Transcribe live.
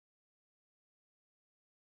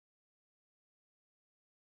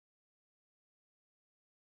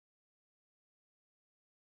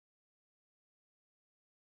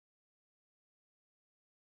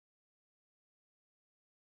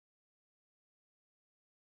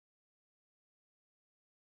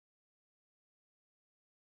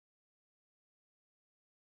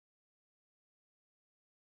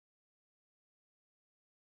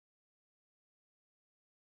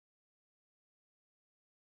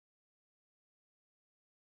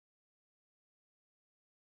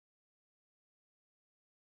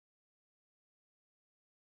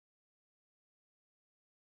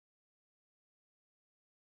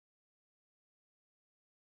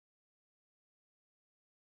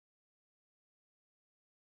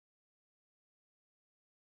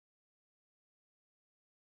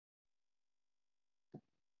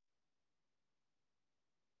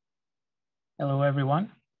Hello,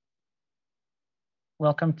 everyone.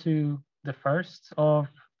 Welcome to the first of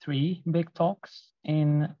 3 big talks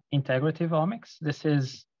in Integrative Omics. This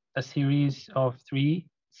is a series of 3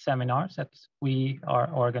 seminars that we are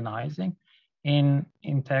organizing in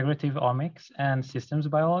Integrative Omics and Systems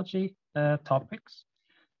Biology topics.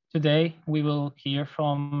 Today, we will hear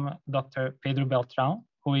from Dr. Pedro Beltrao,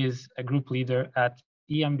 who is a group leader at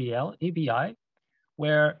EMBL, EBI,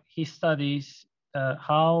 where he studies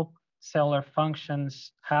how cellular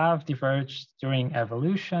functions have diverged during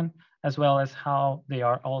evolution, as well as how they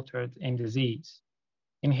are altered in disease.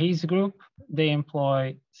 In his group, they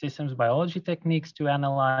employ systems biology techniques to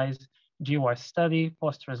analyze GWAS study,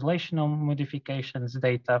 post-translational modifications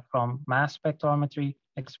data from mass spectrometry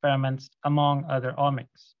experiments, among other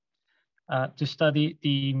omics, to study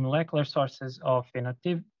the molecular sources of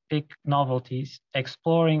phenotypic novelties,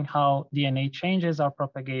 exploring how DNA changes are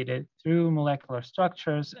propagated through molecular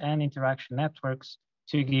structures and interaction networks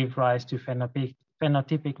to give rise to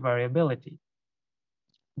phenotypic variability.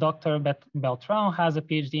 Dr. Beltrao has a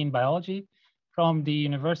PhD in biology from the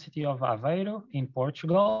University of Aveiro in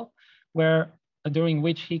Portugal, during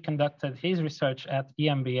which he conducted his research at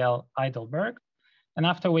EMBL Heidelberg, and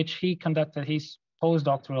after which he conducted his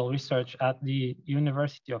postdoctoral research at the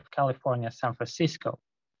University of California, San Francisco.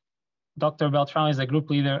 Dr. Beltrao is a group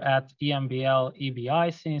leader at EMBL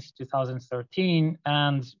EBI since 2013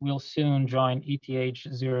 and will soon join ETH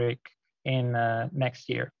Zurich in next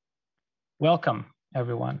year. Welcome,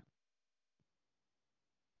 everyone.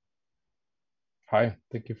 Hi,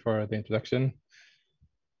 thank you for the introduction.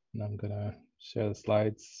 And I'm gonna share the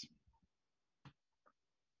slides.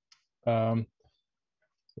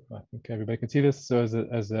 So I think everybody can see this. So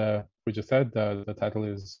as we just said, the title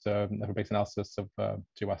is Network-Based Analysis of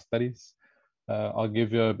GWAS Studies. I'll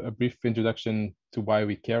give you a brief introduction to why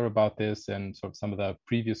we care about this and sort of some of the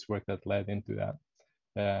previous work that led into that.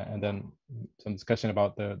 And then some discussion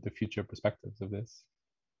about the future perspectives of this.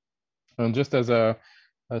 And just as a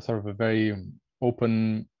sort of a very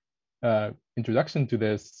open introduction to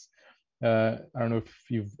this, I don't know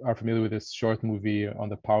if you are familiar with this short movie on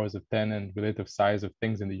the powers of 10 and relative size of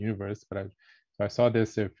things in the universe, but I saw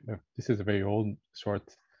this, this is a very old short,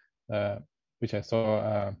 which I saw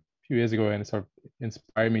a few years ago, and it sort of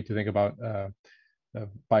inspired me to think about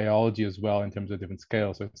biology as well in terms of different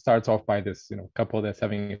scales. So it starts off by this couple that's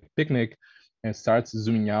having a picnic and starts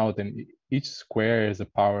zooming out, and each square is a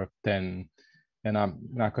power of 10. And I'm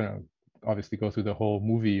not going to obviously go through the whole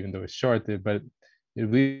movie, even though it's short, but it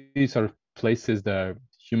really sort of places the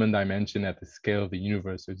human dimension at the scale of the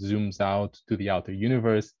universe. So it zooms out to the outer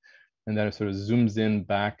universe, and then it sort of zooms in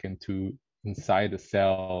back into inside the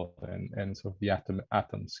cell and sort of the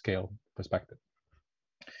atom scale perspective.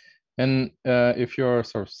 And if you're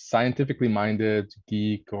sort of scientifically minded,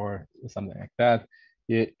 geek or something like that,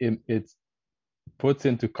 it puts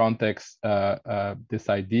into context this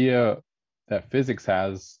idea that physics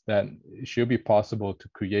has, that it should be possible to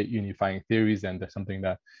create unifying theories, and there's something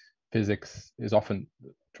that physics is often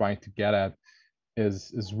trying to get at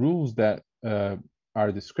is rules that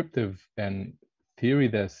are descriptive and theory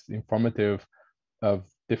that's informative of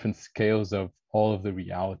different scales of all of the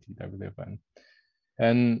reality that we live in.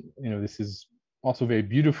 And this is also very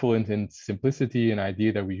beautiful in simplicity, an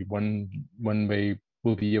idea that we one way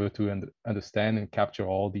will be able to understand and capture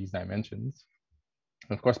all these dimensions.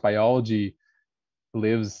 And of course, biology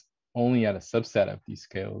lives only at a subset of these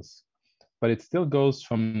scales, but it still goes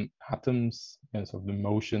from atoms and sort of the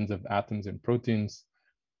motions of atoms and proteins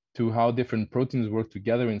to how different proteins work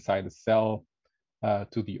together inside the cell,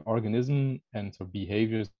 to the organism and sort of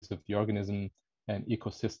behaviors of the organism and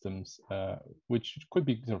ecosystems, which could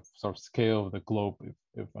be sort of scale of the globe,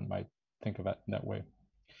 if one might think of it in that way.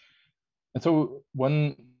 And so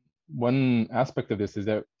one aspect of this is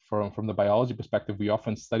that from the biology perspective, we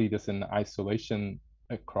often study this in isolation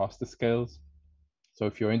across the scales. So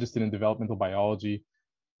if you're interested in developmental biology,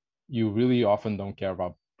 you really often don't care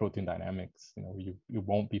about protein dynamics. You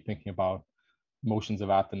won't be thinking about motions of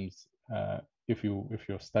atoms if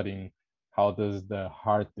you're studying how does the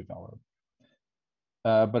heart develop.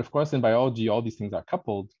 But of course, in biology, all these things are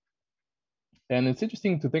coupled. And it's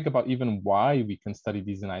interesting to think about even why we can study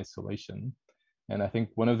these in isolation. And I think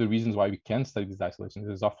one of the reasons why we can study these isolations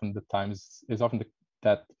is often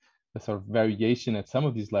that the sort of variation at some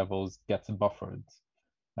of these levels gets buffered.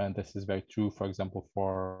 And this is very true, for example,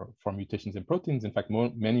 for mutations in proteins. In fact,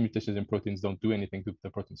 many mutations in proteins don't do anything to the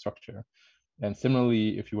protein structure. And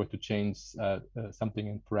similarly, if you were to change something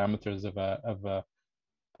in parameters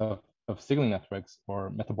of signaling networks or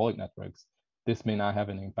metabolic networks, this may not have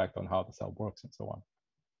an impact on how the cell works and so on.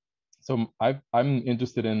 So I'm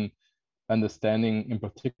interested in understanding in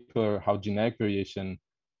particular how genetic variation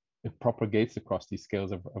it propagates across these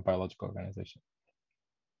scales of biological organization.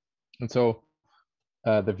 And so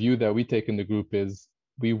the view that we take in the group is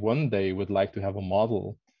we one day would like to have a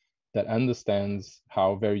model that understands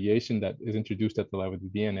how variation that is introduced at the level of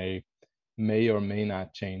the DNA may or may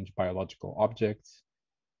not change biological objects,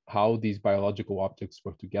 how these biological objects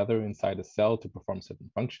work together inside a cell to perform certain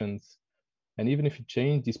functions. And even if you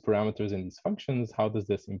change these parameters in these functions, how does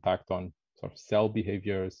this impact on sort of cell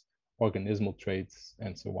behaviors, organismal traits,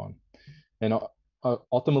 and so on? And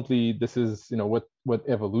ultimately, this is what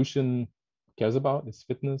evolution cares about, is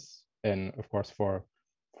fitness. And of course, for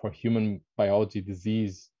human biology,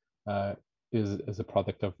 disease is a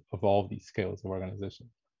product of all these scales of organization.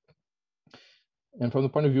 And from the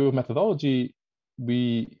point of view of methodology,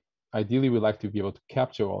 ideally we like to be able to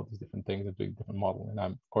capture all these different things into a different model. And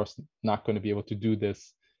I'm of course not going to be able to do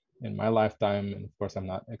this in my lifetime. And of course, I'm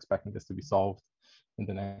not expecting this to be solved in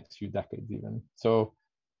the next few decades even. So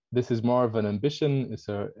this is more of an ambition.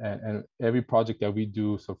 And every project that we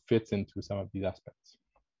do fits into some of these aspects.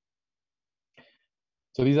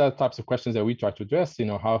 So these are the types of questions that we try to address.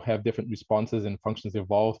 How have different responses and functions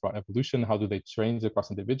evolved throughout evolution? How do they change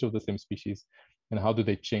across individuals of the same species? And how do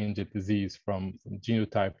they change a disease from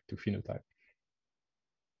genotype to phenotype?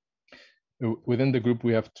 Within the group,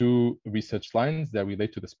 we have two research lines that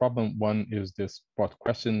relate to this problem. One is this broad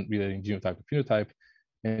question relating genotype to phenotype,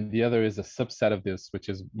 and the other is a subset of this, which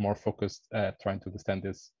is more focused at trying to understand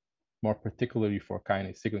this more particularly for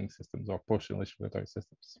kinase signaling systems or post-translational regulatory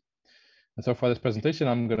systems. And so for this presentation,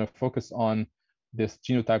 I'm going to focus on this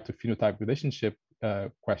genotype to phenotype relationship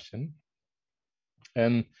question.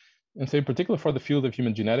 And so in particular for the field of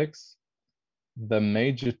human genetics, the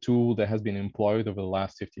major tool that has been employed over the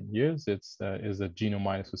last 15 years is a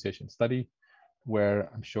genome-wide association study, where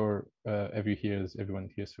I'm sure everyone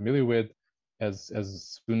here is familiar with.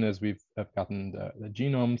 As soon as we've gotten the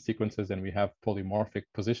genome sequences and we have polymorphic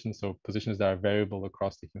positions, so positions that are variable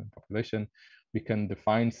across the human population, we can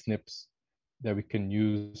define SNPs that we can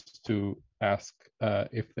use to ask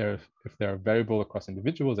if they're variable across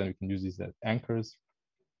individuals, and we can use these as anchors.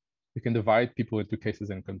 We can divide people into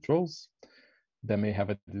cases and controls that may have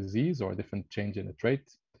a disease or a different change in a trait.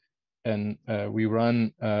 And we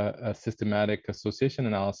run a systematic association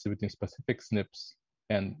analysis between specific SNPs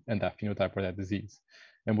and that phenotype or that disease.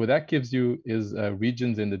 And what that gives you is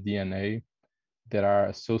regions in the DNA that are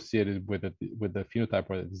associated with the phenotype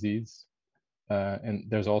or the disease. And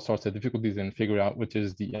there's all sorts of difficulties in figuring out which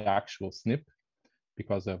is the actual SNP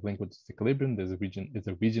because of linked equilibrium. There's a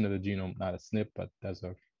region of the genome, not a SNP, but there's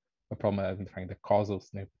a problem identifying the causal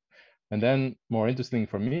SNP. And then more interesting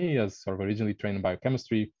for me, as sort of originally trained in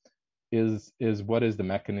biochemistry, is what is the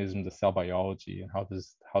mechanism, the cell biology, and how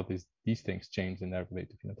these things change and that relate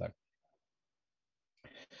to phenotype.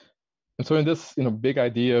 And so in this big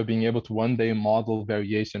idea of being able to one day model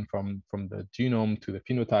variation from the genome to the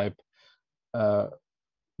phenotype,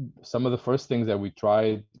 some of the first things that we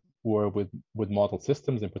tried were with model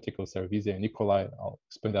systems, in particular cerevisiae and E. coli. I'll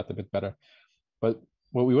explain that a bit better. But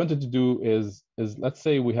what we wanted to do is let's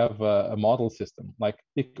say we have a model system like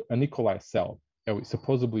an E. coli cell.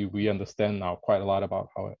 Supposedly we understand now quite a lot about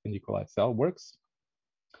how an E. coli cell works.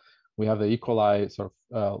 We have the E. coli sort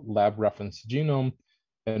of lab reference genome,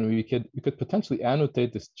 and we could potentially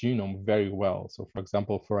annotate this genome very well. So for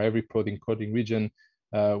example, for every protein coding region,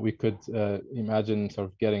 we could imagine sort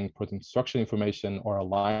of getting protein structure information or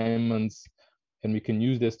alignments, and we can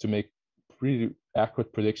use this to make pretty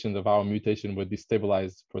accurate predictions of how a mutation would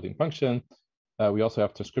destabilize protein function. We also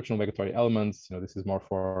have transcriptional regulatory elements. This is more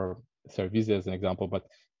for cerevisiae as an example, but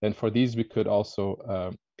then for these, we could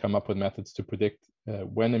also come up with methods to predict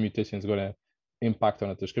when a mutation is going to impact on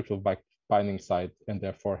a transcriptional binding site and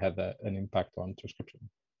therefore have an impact on transcription.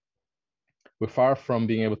 We're far from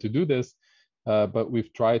being able to do this, but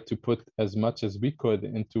we've tried to put as much as we could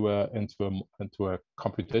into a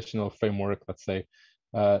computational framework, let's say,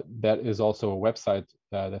 that is also a website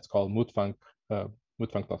that's called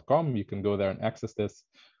moodfunk.com. You can go there and access this.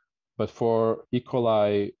 But for E.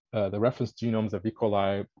 coli, the reference genomes of E.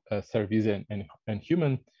 coli, cerevisiae, and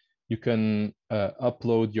human, you can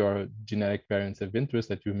upload your genetic variants of interest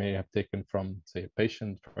that you may have taken from, say, a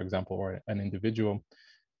patient, for example, or an individual.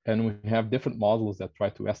 And we have different models that try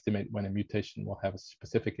to estimate when a mutation will have a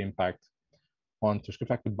specific impact on transcription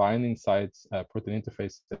factor binding sites, protein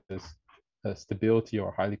interfaces, stability,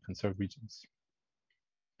 or highly conserved regions.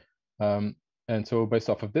 And so based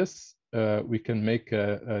off of this, we can make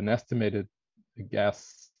an estimated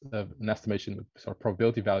an estimation with sort of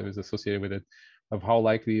probability values associated with it of how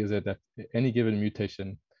likely is it that any given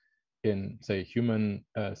mutation in, say, human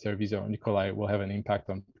cerevisiae or E. coli will have an impact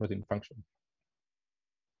on protein function.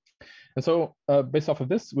 And so based off of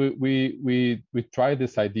this, we try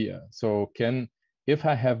this idea. So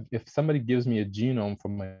if somebody gives me a genome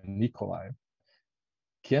from an E. coli,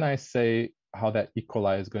 can I say how that E.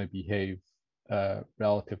 coli is going to behave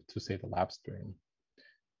relative to, say, the lab strain?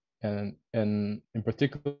 And in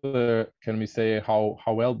particular, can we say how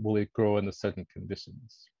well will it grow under certain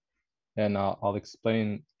conditions? And I'll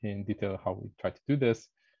explain in detail how we try to do this.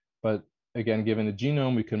 But again, given the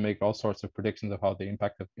genome, we can make all sorts of predictions of how the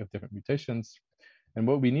impact of different mutations. And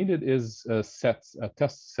what we needed is a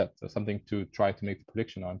test set, something to try to make the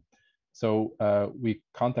prediction on. So we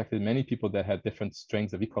contacted many people that had different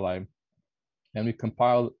strains of E. coli, and we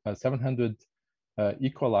compiled 700 E.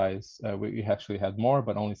 coli's. We actually had more,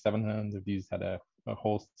 but only 700 of these had a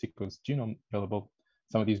whole sequence genome available.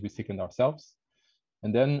 Some of these we sequenced ourselves.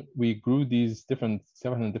 And then we grew these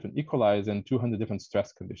 700 different E. coli's in 200 different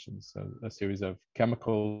stress conditions, so a series of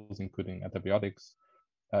chemicals, including antibiotics,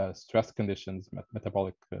 stress conditions,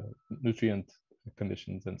 metabolic nutrient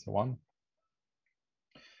conditions, and so on.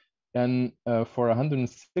 And for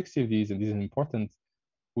 160 of these, and these are important,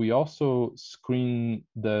 we also screen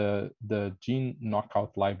the gene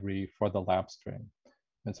knockout library for the lab strain.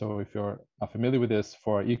 And so if you're not familiar with this,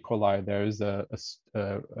 for E. coli, there is a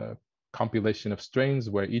compilation of strains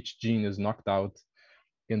where each gene is knocked out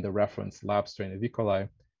in the reference lab strain of E. coli.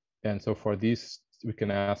 And so for these, we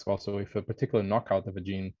can ask also if a particular knockout of a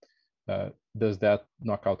gene, does that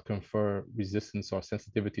knockout confer resistance or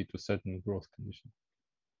sensitivity to certain growth conditions?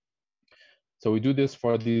 So we do this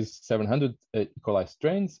for these 700 E. coli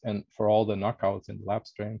strains and for all the knockouts in the lab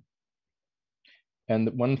strain. And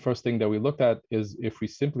one first thing that we looked at is if we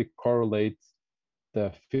simply correlate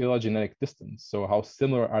the phylogenetic distance, so how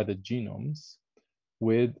similar are the genomes,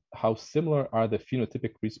 with how similar are the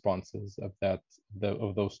phenotypic responses of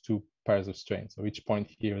those two pairs of strains. So each point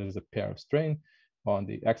here is a pair of strain. On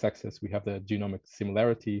the x-axis, we have the genomic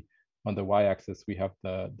similarity. On the y-axis, we have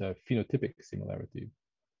the phenotypic similarity.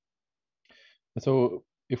 And so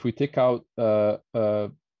if we take out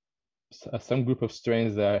some group of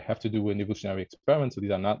strains that have to do with evolutionary experiments, so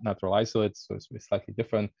these are not natural isolates, so it's slightly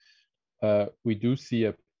different, we do see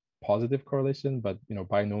a positive correlation, but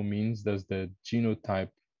by no means does the genotype,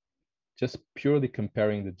 just purely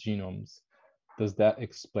comparing the genomes, does that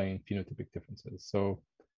explain phenotypic differences? So,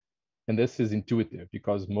 and this is intuitive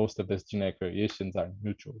because most of these genetic variations are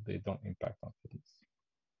neutral. They don't impact on fitness.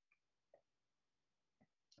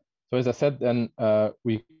 So as I said, then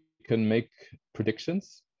we can make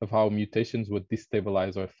predictions of how mutations would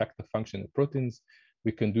destabilize or affect the function of proteins.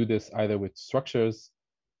 We can do this either with structures,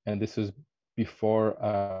 and this is before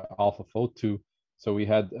AlphaFold2. So we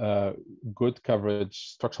had good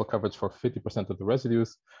coverage, structural coverage for 50% of the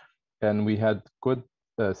residues, and we had good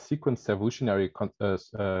sequence evolutionary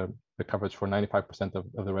coverage for 95%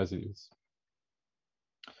 of the residues.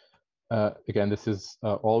 Again, this is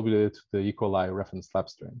all related to the E. coli reference lab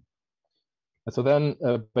strain. And so then,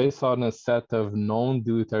 based on a set of known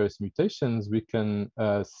deleterious mutations, we can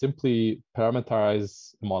simply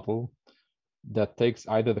parameterize a model that takes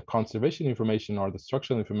either the conservation information or the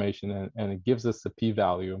structural information, and it gives us a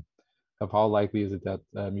p-value of how likely is it that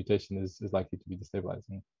mutation is likely to be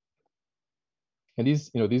destabilizing. And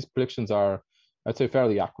these predictions are, I'd say,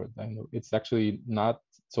 fairly accurate. And it's actually not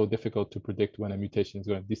so difficult to predict when a mutation is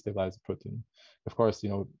going to destabilize a protein. Of course,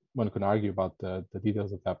 one can argue about the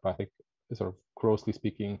details of that, but I think, sort of grossly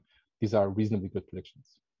speaking, these are reasonably good predictions.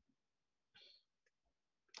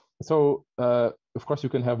 So, of course, you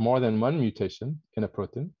can have more than one mutation in a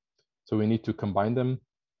protein. So we need to combine them.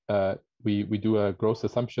 We do a gross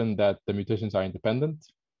assumption that the mutations are independent.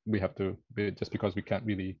 We have to, just because we can't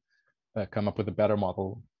really come up with a better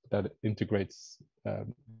model that integrates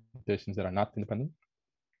mutations that are not independent.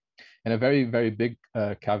 And a very, very big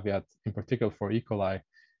caveat, in particular for E. coli,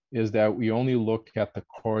 is that we only look at the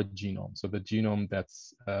core genome. So the genome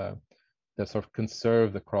that's sort of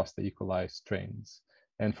conserved across the E. coli strains.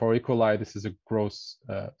 And for E. coli, this is a gross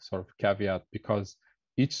sort of caveat because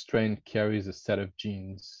each strain carries a set of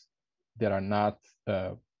genes that are not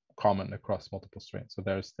common across multiple strains. So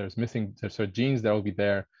there's genes that will be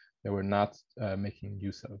there that we're not making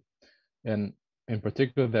use of. And in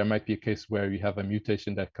particular, there might be a case where you have a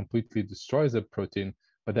mutation that completely destroys a protein,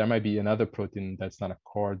 but there might be another protein that's not a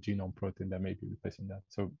core genome protein that may be replacing that.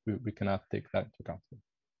 So we cannot take that into account.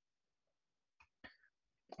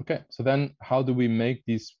 Okay, so then how do we make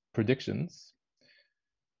these predictions?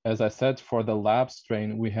 As I said, for the lab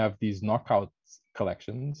strain, we have these knockout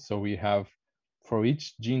collections. So we have, for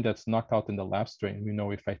each gene that's knocked out in the lab strain, we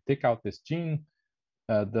know if I take out this gene,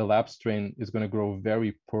 the lab strain is going to grow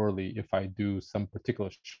very poorly if I do some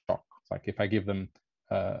particular shock. Like if I give them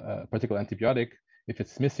a particular antibiotic, if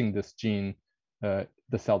it's missing this gene, the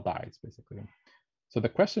cell dies, basically. So the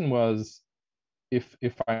question was,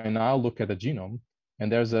 if I now look at the genome,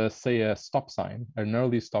 and there's say a stop sign, an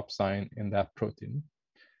early stop sign in that protein,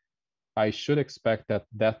 I should expect that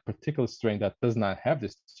that particular strain that does not have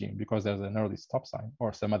this gene, because there's an early stop sign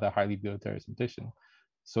or some other highly deleterious mutation.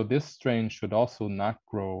 So this strain should also not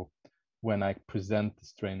grow when I present the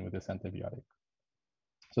strain with this antibiotic.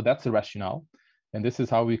 So that's the rationale. And this is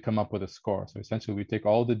how we come up with a score. So essentially, we take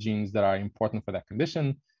all the genes that are important for that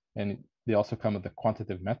condition, and they also come with the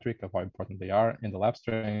quantitative metric of how important they are in the lab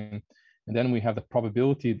strain. And then we have the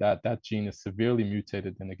probability that that gene is severely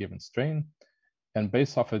mutated in a given strain. And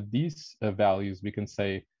based off of these values, we can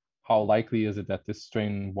say how likely is it that this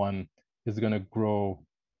strain 1 is going to grow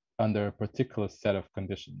under a particular set of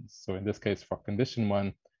conditions. So in this case, for condition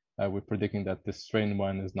 1, we're predicting that this strain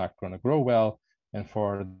 1 is not going to grow well. And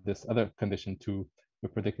for this other condition 2, we're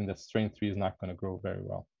predicting that strain 3 is not going to grow very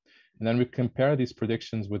well. And then we compare these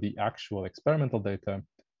predictions with the actual experimental data,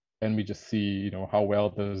 and we just see, how well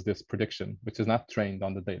does this prediction, which is not trained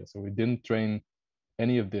on the data. So we didn't train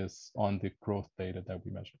any of this on the growth data that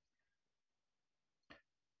we measured.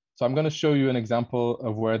 So I'm going to show you an example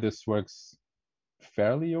of where this works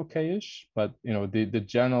fairly okay-ish, but the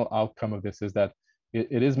general outcome of this is that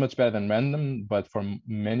it is much better than random, but for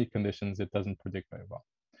many conditions, it doesn't predict very well.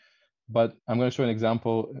 But I'm going to show an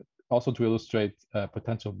example also to illustrate a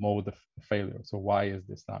potential mode of failure. So why is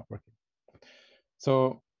this not working?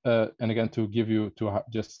 So, and again, to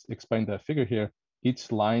just explain the figure here,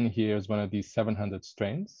 each line here is one of these 700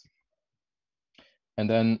 strains. And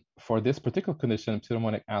then for this particular condition,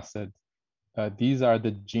 pseudomonic acid, these are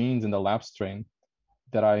the genes in the lab strain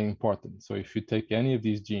that are important. So if you take any of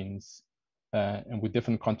these genes and with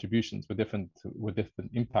different contributions, with different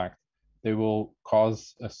impact, they will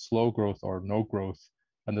cause a slow growth or no growth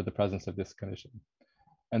under the presence of this condition.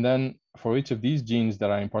 And then for each of these genes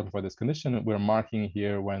that are important for this condition, we're marking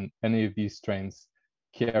here when any of these strains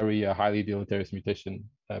carry a highly deleterious mutation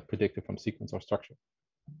predicted from sequence or structure.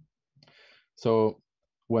 So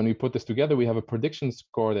when we put this together, we have a prediction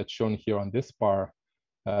score that's shown here on this bar.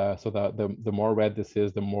 So the more red this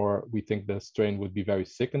is, the more we think the strain would be very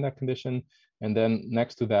sick in that condition. And then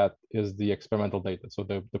next to that is the experimental data. So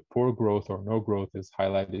the poor growth or no growth is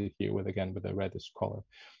highlighted here with a reddish color.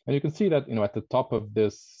 And you can see that at the top of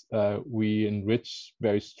this, we enrich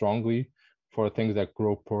very strongly for things that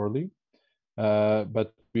grow poorly.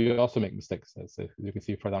 But we also make mistakes. As you can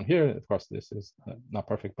see further down here, of course, this is not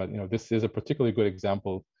perfect, but this is a particularly good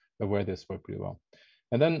example of where this worked pretty well.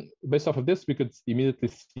 And then based off of this, we could immediately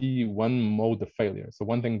see one mode of failure. So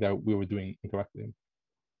one thing that we were doing incorrectly.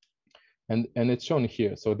 And it's shown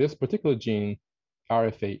here. So this particular gene,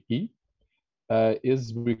 RFAE,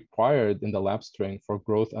 is required in the lab strain for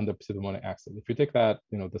growth under pseudomonic acid. If you take that,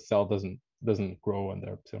 the cell doesn't grow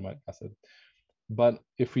under pseudomonic acid. But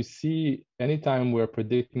if we see anytime we're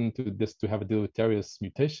predicting this to have a deleterious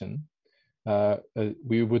mutation,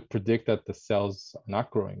 we would predict that the cells are not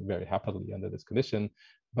growing very happily under this condition.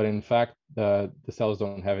 But in fact, the cells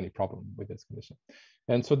don't have any problem with this condition.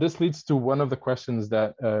 And so this leads to one of the questions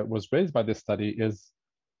that was raised by this study is,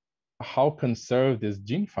 how conserved is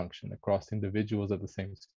gene function across individuals of the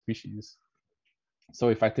same species? So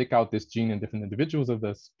if I take out this gene in different individuals of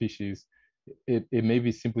the species, it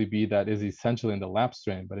may simply be that is essential in the lab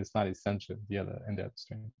strain, but it's not essential in the other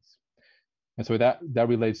strains. And so that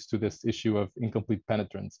relates to this issue of incomplete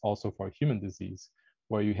penetrance also for human disease,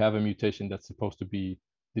 where you have a mutation that's supposed to be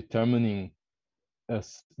determining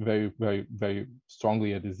very, very, very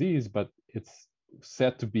strongly a disease, but it's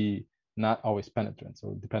said to be not always penetrant.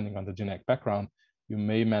 So depending on the genetic background, you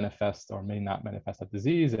may manifest or may not manifest a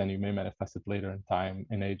disease, and you may manifest it later in time,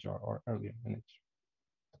 in age, or earlier in age.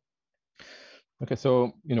 Okay,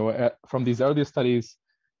 so from these earlier studies,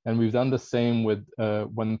 and we've done the same with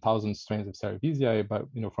 1,000 strains of cerevisiae, but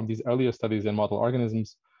from these earlier studies in model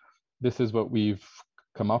organisms, this is what we've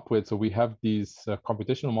come up with. So we have these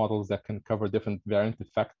computational models that can cover different variant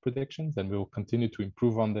effect predictions, and we'll continue to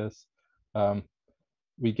improve on this.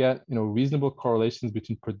 We get reasonable correlations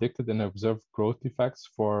between predicted and observed growth effects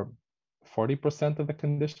for 40% of the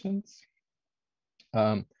conditions.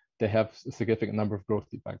 They have a significant number of growth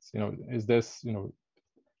defects. Is this,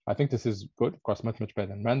 I think this is good, of course, much better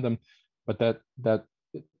than random, but that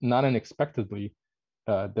not unexpectedly,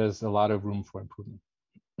 there's a lot of room for improvement.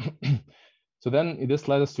 So then this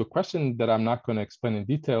led us to a question that I'm not going to explain in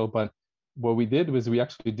detail, but what we did was we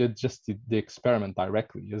actually did just the experiment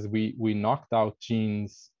directly, is we knocked out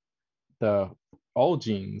genes, the all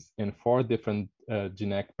genes in 4 different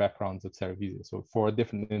genetic backgrounds of cerevisiae, so 4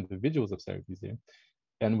 different individuals of cerevisiae,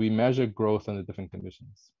 and we measure growth under different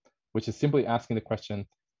conditions, which is simply asking the question,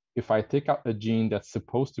 if I take out a gene that's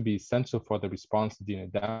supposed to be essential for the response to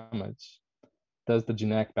DNA damage, does the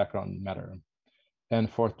genetic background matter? And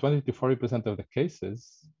for 20 to 40% of the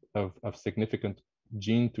cases of significant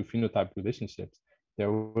gene to phenotype relationships,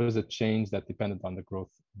 there was a change that depended on the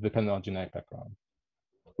growth, depended on genetic background,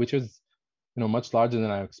 which is much larger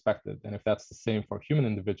than I expected. And if that's the same for human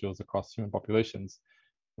individuals across human populations,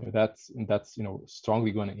 that's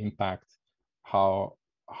strongly going to impact how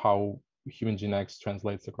human genetics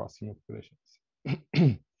translates across human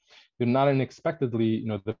populations. Not unexpectedly,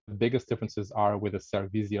 the biggest differences are with the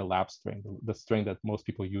cerevisiae lab strain, the strain that most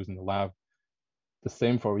people use in the lab. The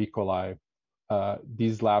same for E. coli.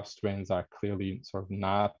 These lab strains are clearly sort of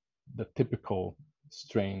not the typical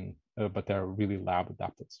strain, but they're really lab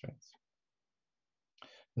adapted strains.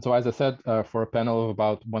 And so, as I said, for a panel of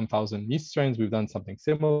about 1,000 yeast strains, we've done something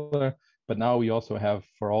similar. But now we also have,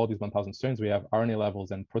 for all these 1,000 strains, we have RNA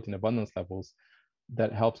levels and protein abundance levels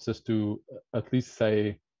that helps us to at least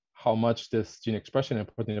say how much this gene expression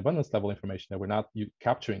and protein abundance level information that we're not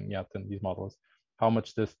capturing yet in these models, how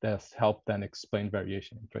much this help then explain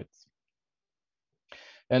variation in traits.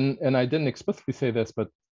 And I didn't explicitly say this, but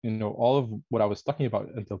all of what I was talking about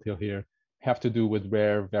until here have to do with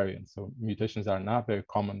rare variants. So mutations are not very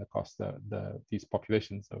common across these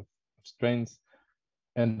populations of strains,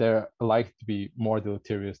 and they're likely to be more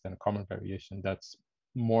deleterious than a common variation that's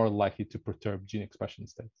more likely to perturb gene expression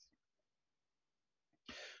states.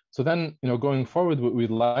 So then, going forward, what we'd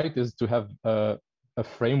like is to have a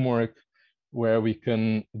framework where we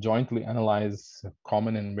can jointly analyze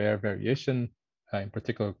common and rare variation, in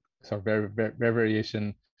particular, rare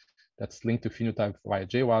variation that's linked to phenotype via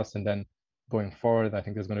GWAS. And then going forward, I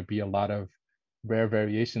think there's going to be a lot of rare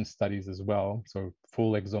variation studies as well. So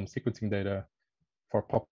full exome sequencing data for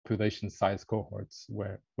population size cohorts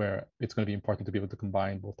where it's going to be important to be able to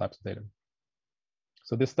combine both types of data.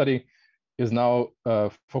 So this study is now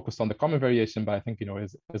focused on the common variation, but I think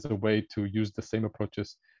is a way to use the same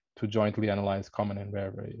approaches to jointly analyze common and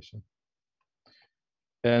rare variation.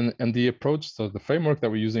 And the approach, so the framework that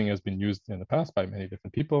we're using has been used in the past by many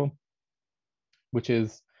different people, which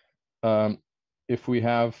is if we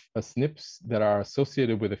have SNPs that are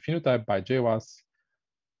associated with a phenotype by GWAS,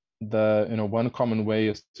 one common way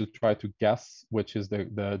is to try to guess which is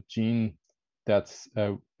the gene that's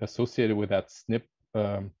associated with that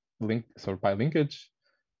SNP link, by linkage.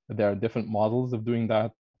 There are different models of doing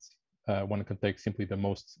that. One can take simply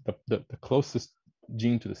the closest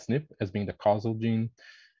gene to the SNP as being the causal gene.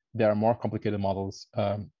 There are more complicated models.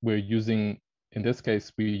 We're using, in this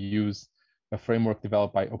case, we use a framework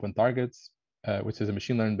developed by Open Targets, which is a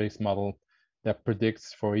machine learning based model that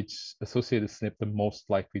predicts for each associated SNP the most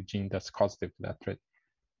likely gene that's causative to that trait.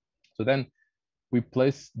 So then we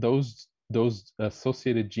place those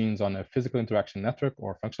associated genes on a physical interaction network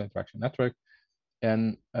or functional interaction network,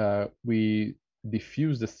 and we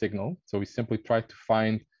diffuse the signal. So we simply try to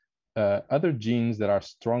find other genes that are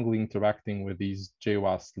strongly interacting with these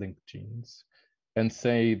GWAS linked genes and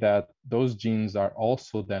say that those genes are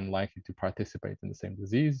also then likely to participate in the same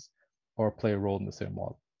disease or play a role in the same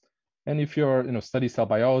model. And if you're study cell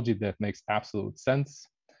biology, that makes absolute sense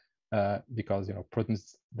because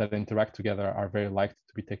proteins that interact together are very likely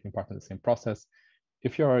to be taking part in the same process.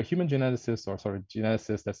 If you're a human geneticist or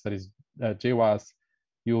geneticist that studies GWAS,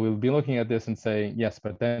 you will be looking at this and saying, yes,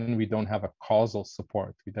 but then we don't have a causal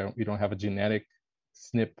support. We don't have a genetic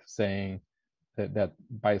SNP saying that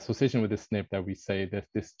by association with this SNP that we say that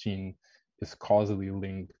this gene is causally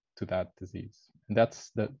linked to that disease. And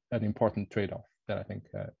that's an important trade-off that I think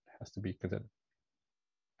has to be considered.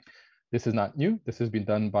 This is not new. This has been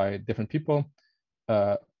done by different people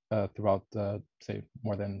throughout, say,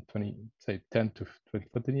 more than 10 to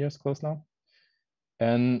 15 years close now.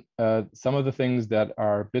 And some of the things that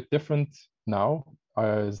are a bit different now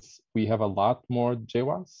is we have a lot more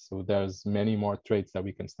GWAS. So there's many more traits that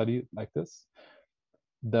we can study like this.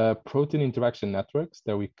 The protein interaction networks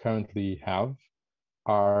that we currently have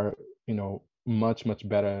are, much, much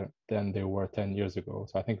better than they were 10 years ago.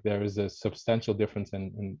 So I think there is a substantial difference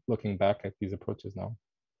in looking back at these approaches now.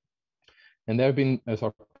 And there have been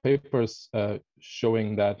sort of papers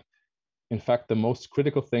showing that, in fact, the most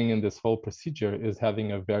critical thing in this whole procedure is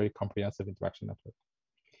having a very comprehensive interaction network.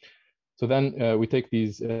 So then we take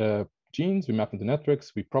these genes, we map into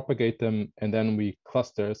networks, we propagate them, and then we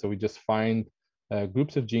cluster. So we just find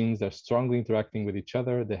groups of genes that are strongly interacting with each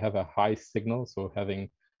other. They have a high signal, so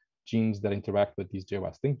having genes that interact with these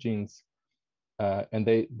GWAS linked genes. And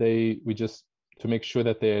we just to make sure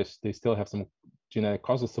that they still have some genetic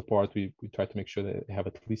causal support, we try to make sure that they have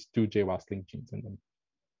at least 2 GWAS linked genes in them.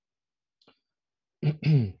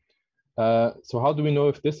 So how do we know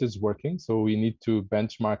if this is working? So we need to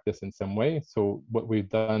benchmark this in some way. So what we've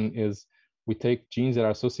done is we take genes that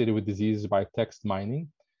are associated with diseases by text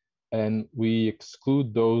mining, and we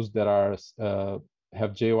exclude those that are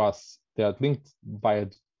have GWAS that are linked via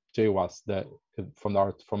GWAS that from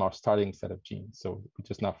our starting set of genes. So we're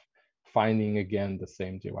just not finding again the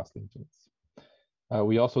same GWAS linked genes.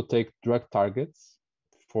 We also take drug targets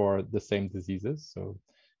for the same diseases. So,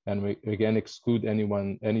 and we again exclude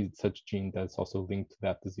any such gene that's also linked to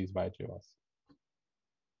that disease via GWAS.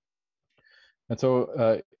 And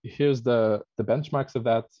so here's the benchmarks of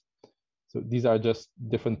that. So these are just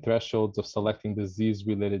different thresholds of selecting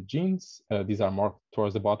disease-related genes. These are more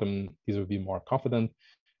towards the bottom. These would be more confident.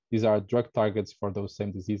 These are drug targets for those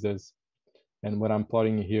same diseases. And what I'm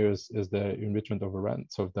plotting here is the enrichment over random.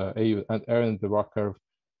 So the error in the ROC curve,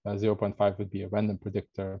 0.5 would be a random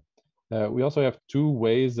predictor. We also have 2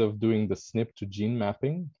 ways of doing the SNP to gene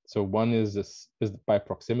mapping. So one is by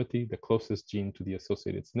proximity, the closest gene to the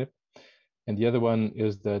associated SNP. And the other one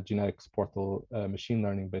is the genetics portal machine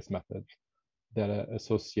learning based method that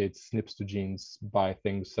associates SNPs to genes by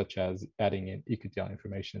things such as adding in eQTL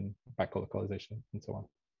information, by colocalization, and so on.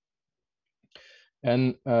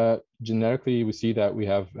 And generically, we see that we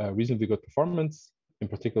have reasonably good performance, in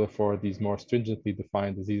particular for these more stringently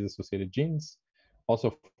defined disease-associated genes,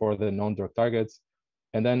 also for the known drug targets.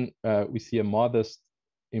 And then we see a modest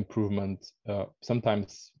improvement.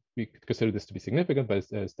 Sometimes we consider this to be significant, but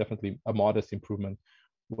it's definitely a modest improvement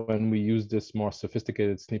when we use this more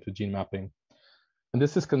sophisticated SNP to gene mapping. And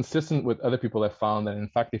this is consistent with other people have found that, in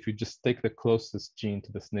fact, if you just take the closest gene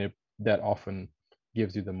to the SNP, that often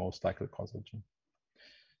gives you the most likely causal gene.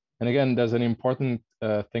 And again, there's an important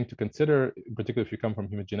thing to consider, particularly if you come from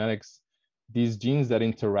human genetics. These genes that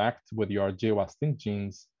interact with your GWAS linked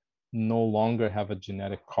genes no longer have a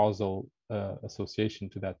genetic causal association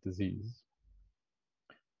to that disease.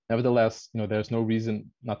 Nevertheless, there's no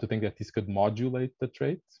reason not to think that these could modulate the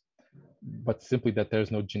traits, but simply that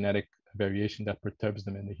there's no genetic variation that perturbs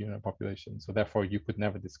them in the human population. So therefore, you could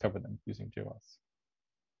never discover them using GWAS.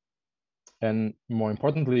 And more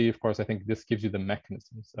importantly, of course, I think this gives you the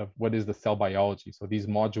mechanisms of what is the cell biology. So these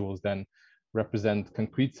modules then represent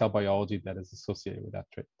concrete cell biology that is associated with that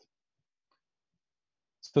trait.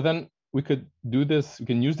 So then we could do this, we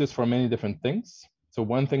can use this for many different things. So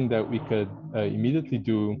one thing that we could immediately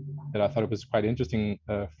do that I thought was quite interesting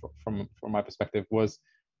from my perspective was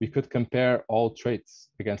we could compare all traits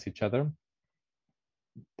against each other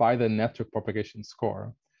by the network propagation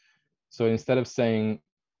score. So instead of saying,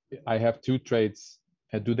 I have 2 traits,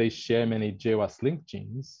 do they share many GWAS linked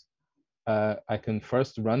genes? I can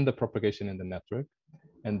first run the propagation in the network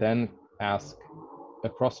and then ask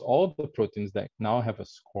across all the proteins that now have a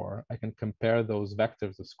score, I can compare those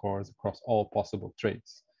vectors of scores across all possible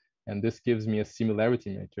traits. And this gives me a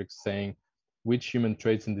similarity matrix saying which human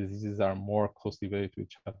traits and diseases are more closely related to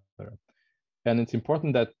each other. And it's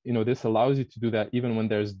important that this allows you to do that even when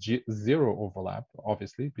there's 0 overlap,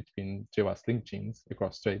 obviously, between GWAS linked genes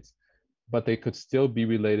across traits, but they could still be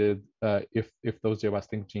related if those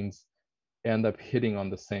GWAS linked genes end up hitting on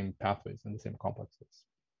the same pathways and the same complexes.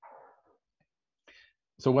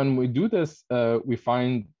 So when we do this, we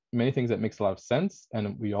find many things that makes a lot of sense,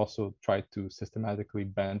 and we also try to systematically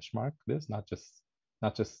benchmark this, not just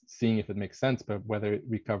seeing if it makes sense, but whether it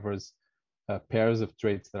recovers pairs of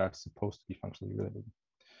traits that are supposed to be functionally related.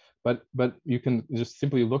 But you can just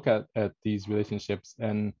simply look at these relationships,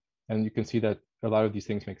 and you can see that a lot of these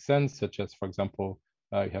things make sense, such as, for example,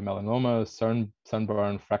 you have melanoma,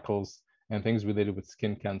 sunburn, freckles, and things related with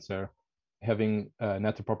skin cancer, having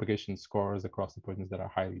network propagation scores across the proteins that are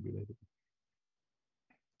highly related.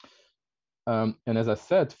 And as I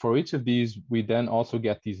said, for each of these, we then also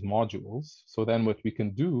get these modules. So then what we can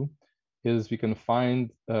do is we can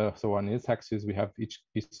find, so on this axis, we have each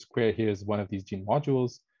square here is one of these gene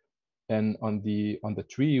modules. And on the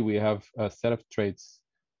tree, we have a set of traits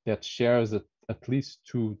that shares at least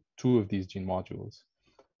two of these gene modules.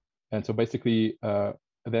 And so basically,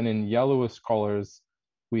 then in yellowish colors,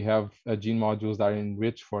 we have gene modules that are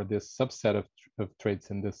enriched for this subset of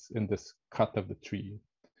traits in this cut of the tree.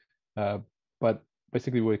 But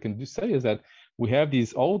basically, what we can say is that we have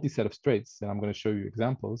all these set of traits, and I'm going to show you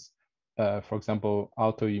examples. For example,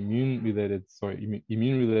 immune-related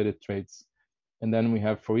traits. And then we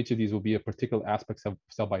have, for each of these, will be a particular aspect of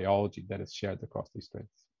cell biology that is shared across these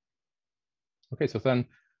traits. Okay, so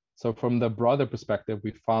from the broader perspective,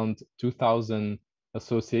 we found 2,000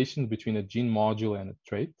 associations between a gene module and a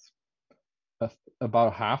trait.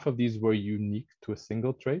 about half of these were unique to a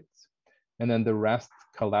single trait. And then the rest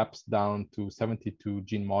collapsed down to 72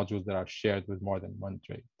 gene modules that are shared with more than one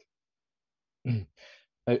trait.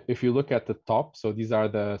 If you look at the top, so these are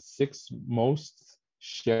the 6 most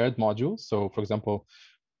shared modules. So for example,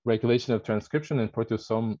 regulation of transcription and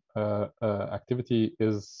proteasome activity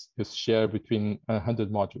is shared between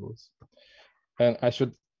 100 modules. And I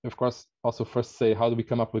should, of course, also first say, how do we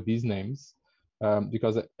come up with these names?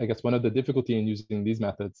 Because I guess one of the difficulty in using these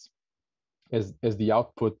methods is the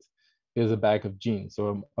output is a bag of genes.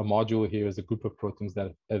 So a module here is a group of proteins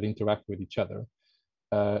that interact with each other.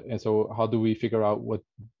 And so how do we figure out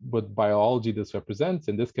what biology this represents?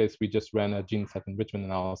 In this case, we just ran a gene set enrichment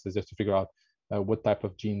analysis just to figure out what type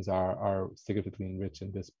of genes are significantly enriched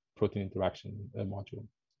in this protein interaction module.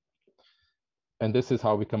 And this is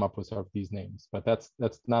how we come up with sort of these names. But that's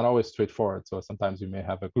not always straightforward. So sometimes you may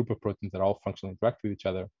have a group of proteins that all functionally interact with each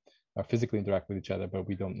other, or physically interact with each other, but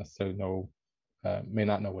we don't necessarily know, may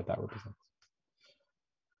not know what that represents.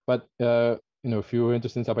 But if you're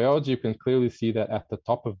interested in cell biology, you can clearly see that at the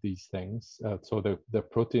top of these things, so the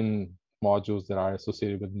protein modules that are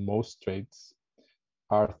associated with most traits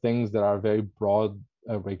are things that are very broad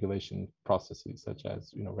regulation processes, such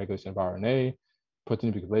as regulation of RNA,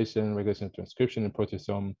 protein regulation, regulation of transcription in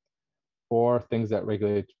proteasome, or things that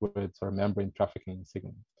regulate with sort of membrane trafficking and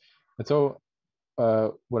signaling. And so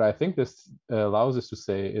what I think this allows us to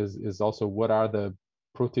say is also what are the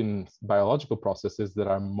protein biological processes that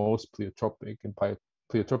are most pleiotropic. And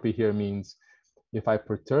pleiotropy here means if I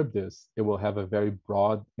perturb this, it will have a very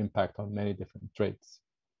broad impact on many different traits.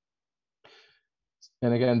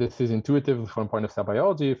 And again, this is intuitive from the point of cell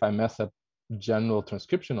biology. If I mess up general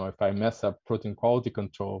transcription, or if I mess up protein quality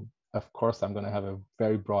control, of course, I'm going to have a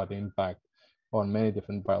very broad impact on many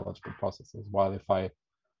different biological processes. While if I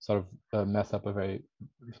sort of mess up a very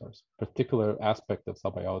sort of particular aspect of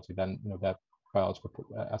cell biology, then that biological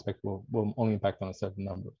aspect will only impact on a certain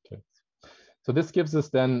number of traits. So this gives us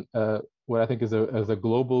then what I think is a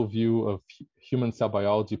global view of human cell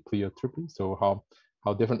biology pleiotropy. So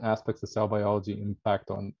how different aspects of cell biology impact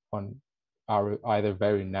on are either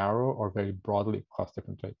very narrow or very broadly across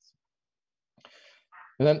different traits.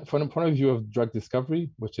 And then from the point of view of drug discovery,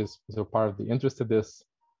 which is part of the interest of this,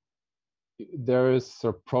 there is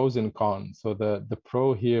sort of pros and cons. So the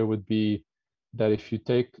pro here would be that if you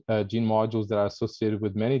take gene modules that are associated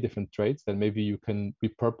with many different traits, then maybe you can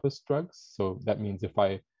repurpose drugs. So that means if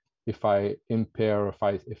I impair, or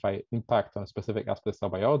if I impact on a specific aspect of cell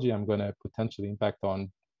biology, I'm going to potentially impact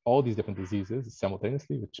on all these different diseases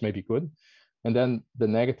simultaneously, which may be good. And then the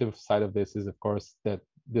negative side of this is, of course, that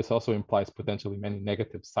this also implies potentially many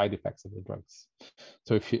negative side effects of the drugs.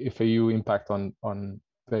 So if you impact on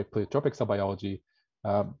very pleiotropic cell biology,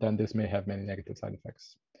 then this may have many negative side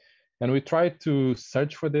effects. And we tried to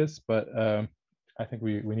search for this, but I think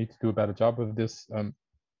we need to do a better job of this.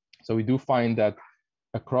 So we do find that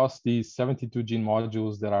across these 72 gene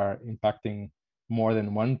modules that are impacting more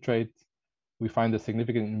than one trait, we find a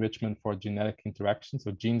significant enrichment for genetic interactions,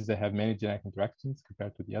 so genes that have many genetic interactions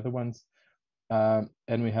compared to the other ones.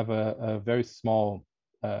 And we have a very small,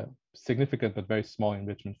 significant but very small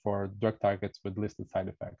enrichment for drug targets with listed side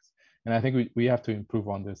effects. And I think we have to improve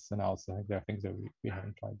on this analysis. I think there are things that we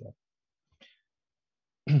haven't tried yet.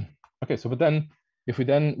 Okay, so but then if we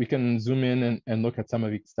can zoom in and look at some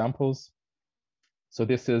of the examples. So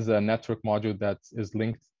this is a network module that is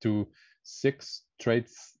linked to 6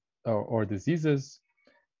 traits or diseases,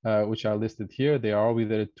 which are listed here. They are all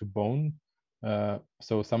related to bone.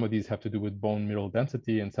 So some of these have to do with bone mineral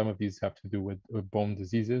density, and some of these have to do with bone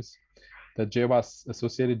diseases. The GWAS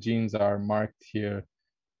associated genes are marked here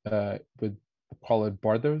with colored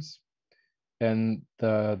borders. And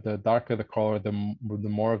the darker the color, the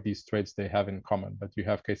more of these traits they have in common. But you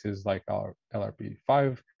have cases like our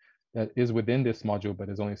LRP5 that is within this module, but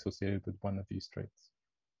is only associated with one of these traits.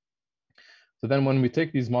 So then when we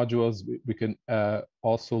take these modules, we can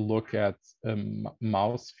also look at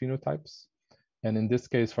mouse phenotypes. And in this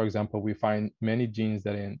case, for example, we find many genes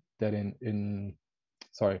what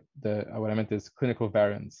I meant is clinical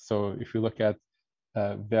variants. So if you look at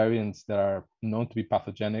variants that are known to be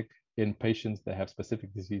pathogenic in patients that have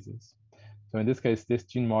specific diseases. So in this case, this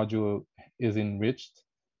gene module is enriched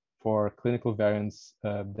for clinical variants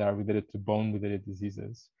that are related to bone-related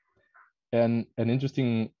diseases. And an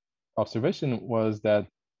interesting observation was that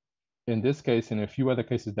in this case, and a few other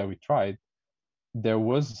cases that we tried, there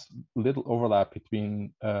was little overlap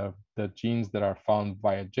between the genes that are found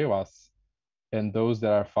via GWAS and those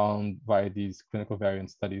that are found via these clinical variant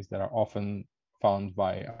studies that are often found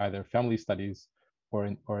by either family studies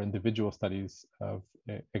or individual studies of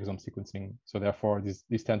exome sequencing. So therefore,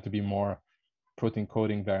 these tend to be more protein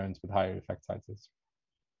coding variants with higher effect sizes.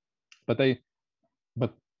 But I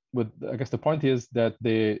guess the point is that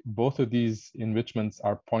both of these enrichments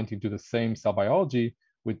are pointing to the same cell biology,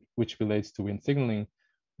 which relates to Wnt signaling,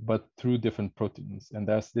 but through different proteins. And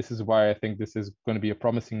this is why I think this is going to be a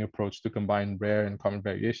promising approach to combine rare and common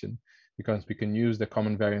variation, because we can use the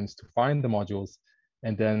common variants to find the modules,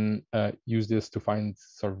 and then use this to find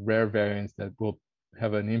sort of rare variants that will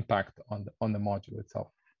have an impact on the module itself.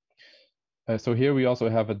 So here we also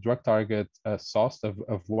have a drug target source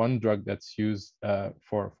of one drug that's used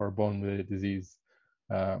for bone-related disease,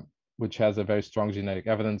 which has a very strong genetic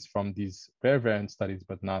evidence from these rare variant studies,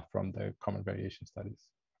 but not from the common variation studies.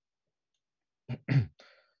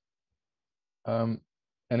 And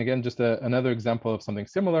again, just another example of something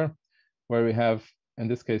similar, where we have, in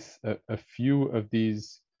this case, a few of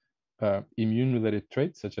these immune-related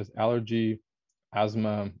traits, such as allergy,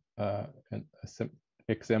 asthma, and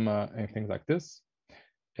eczema, and things like this.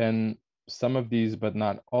 And some of these, but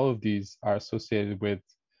not all of these, are associated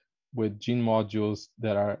with gene modules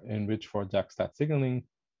that are enriched for JAK-STAT signaling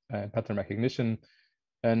and pattern recognition.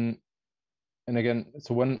 And again,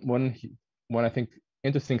 so one I think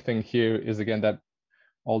interesting thing here is, again, that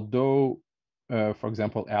although, for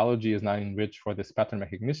example, allergy is not enriched for this pattern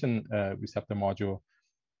recognition receptor module,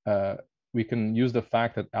 we can use the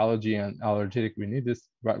fact that allergy and allergic rhinitis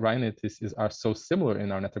are so similar in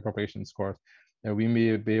our network propagation scores that we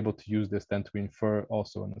may be able to use this then to infer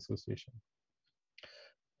also an association.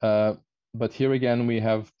 But here again, we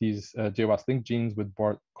have these GWAS linked genes with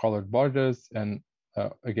colored borders. And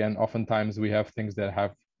again, oftentimes we have things that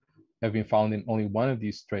have been found in only one of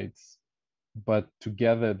these traits, but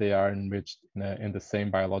together they are enriched in the same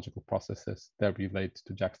biological processes that relate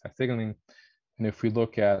to JAK-STAT signaling. And if we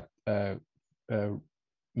look at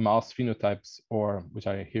mouse phenotypes, which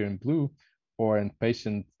are here in blue, or in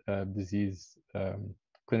patient disease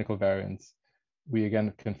clinical variants, we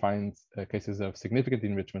again can find cases of significant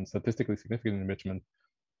enrichment, statistically significant enrichment,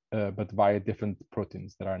 but via different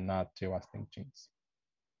proteins that are not GWAS linked genes.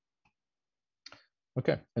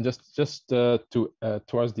 Okay, and just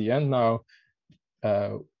towards the end now,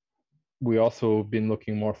 we also been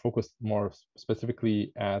looking more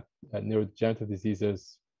specifically at neurodegenerative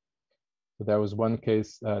diseases. So there was one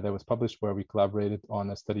case that was published where we collaborated on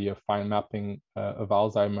a study of fine mapping of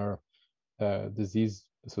Alzheimer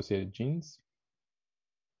disease-associated genes.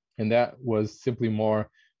 And that was simply more,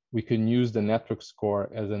 we can use the network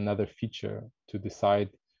score as another feature to decide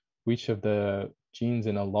which of the genes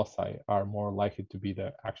in a loci are more likely to be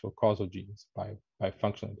the actual causal genes by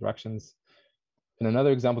functional interactions. And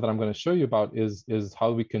another example that I'm going to show you about is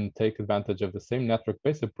how we can take advantage of the same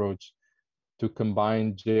network-based approach to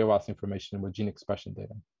combine GWAS information with gene expression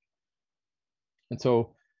data. And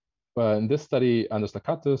so in this study, Anders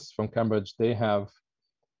Lakatos from Cambridge, they have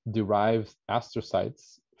derived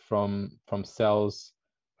astrocytes from cells,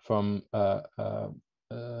 from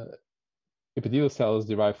epithelial cells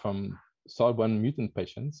derived from SOD1 mutant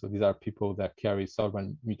patients. So these are people that carry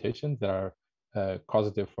SOD1 mutations that are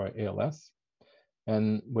causative for ALS.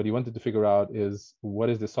 And what he wanted to figure out is, what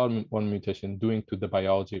is the SOD1 mutation doing to the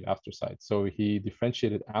biology of astrocytes? So he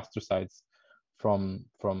differentiated astrocytes from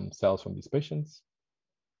cells from these patients.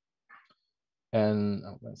 And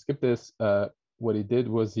I'm going to skip this. What he did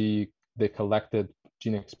was they collected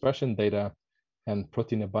gene expression data and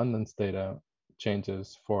protein abundance data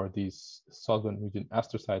changes for these SOD1 mutant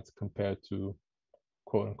astrocytes compared to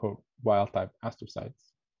quote unquote wild type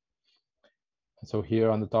astrocytes. And so here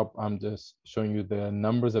on the top, I'm just showing you the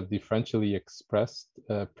numbers of differentially expressed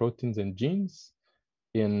proteins and genes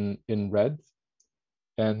in red.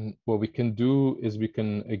 And what we can do is we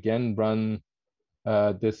can again run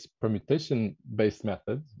this permutation-based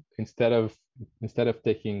method. Instead of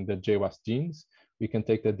taking the GWAS genes, we can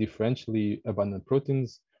take the differentially abundant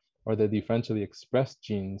proteins or the differentially expressed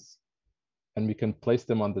genes, and we can place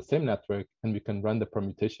them on the same network, and we can run the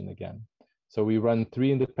permutation again. So we run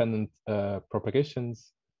 3 independent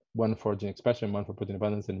propagations, one for gene expression, one for protein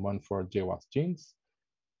abundance, and one for GWAS genes.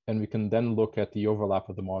 And we can then look at the overlap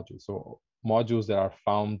of the modules. So modules that are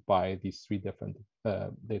found by these 3 different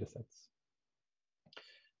data sets.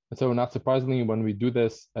 And so not surprisingly, when we do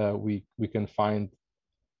this, we can find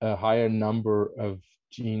a higher number of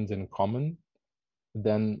genes in common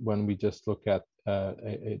than when we just look at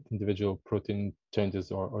individual protein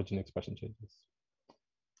changes or gene expression changes.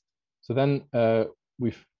 So then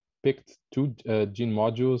we've picked 2 gene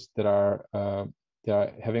modules that are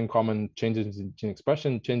having common changes in gene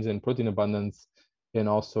expression, changes in protein abundance, and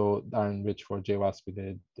also are enriched for GWAS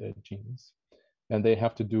related genes. and they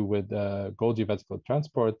have to do with Golgi vesicle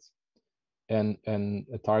transport and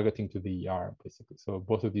targeting to the ER, basically. So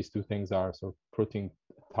both of these two things are sort of protein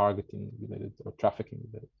targeting related or trafficking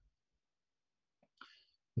related.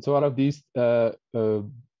 And so out of these,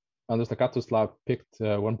 Anders Lakato's lab picked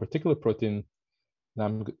one particular protein. And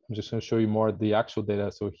I'm just going to show you more the actual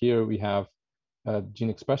data. So here we have gene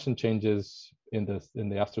expression changes in the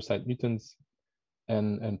astrocyte mutants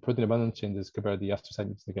and protein abundance changes compared to the astrocyte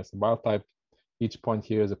mutants against the wild type. Each point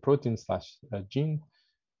here is a protein slash gene.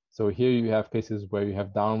 So here you have cases where you have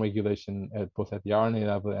downregulation at both at the RNA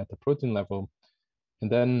level and at the protein level. And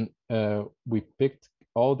then we picked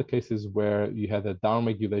all the cases where you had a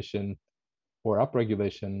downregulation or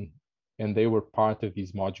upregulation, and they were part of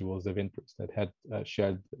these modules of interest that had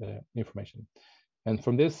shared information. And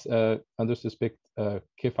from this, Anders has picked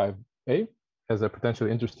K5A as a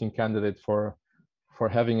potentially interesting candidate for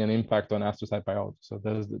having an impact on astrocyte biology. So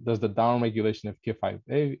does the downregulation of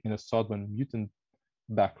K5A in a SOD1 mutant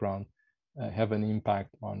background have an impact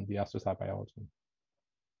on the astrocyte biology?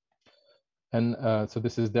 And so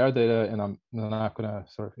this is their data, and I'm not going to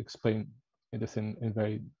sort of explain this in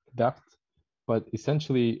very depth, but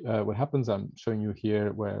essentially what happens, I'm showing you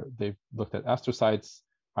here where they've looked at astrocytes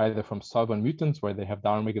either from SOD1 mutants where they have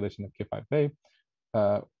downregulation of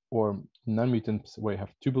K5A, or non-mutants where you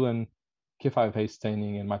have tubulin, K5A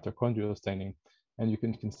staining, and mitochondrial staining. And you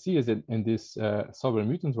can see is that in these SOD1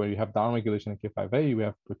 mutants where you have downregulation of K5A, you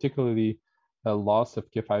have particularly a loss of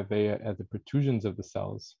K5A at the protrusions of the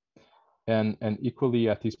cells. And equally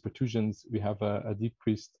at these protrusions, we have a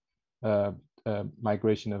decreased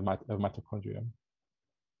migration of mitochondria.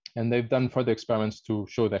 And they've done further experiments to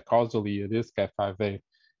show that causally it is K5A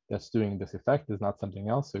that's doing this effect, is not something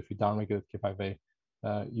else. So if you downregulate K5A,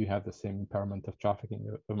 you have the same impairment of trafficking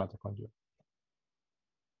of mitochondria.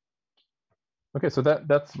 Okay, so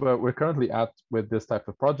that's where we're currently at with this type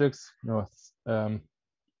of projects. You know,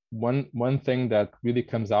 one thing that really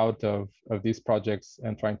comes out of these projects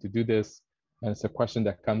and trying to do this, and it's a question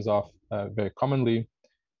that comes off very commonly,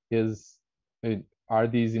 is are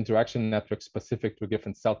these interaction networks specific to a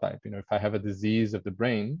different cell type? You know, if I have a disease of the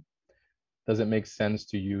brain, does it make sense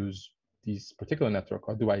to use these particular network,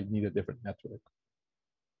 or do I need a different network?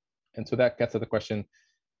 And so that gets at the question,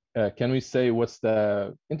 can we say what's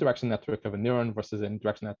the interaction network of a neuron versus an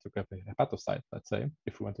interaction network of a hepatocyte, let's say,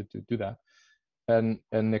 if we wanted to do that? And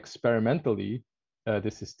experimentally,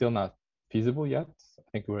 this is still not feasible yet. I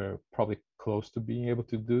think we're probably close to being able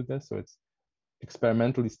to do this. So it's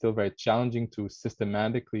experimentally still very challenging to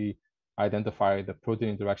systematically identify the protein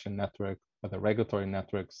interaction network or the regulatory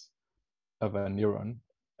networks of a neuron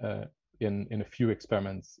in a few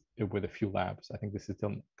experiments with a few labs. I think this is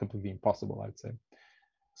still completely impossible, I'd say.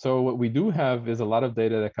 So what we do have is a lot of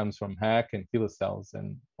data that comes from HAC and HeLa cells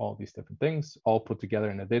and all these different things, all put together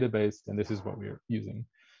in a database, and this is what we're using.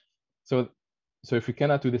 So if we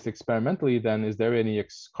cannot do this experimentally, then is there any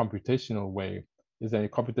computational way? Is there any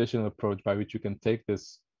computational approach by which you can take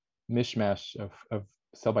this mishmash of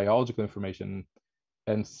cell biological information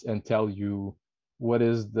and tell you what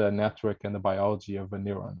is the network and the biology of a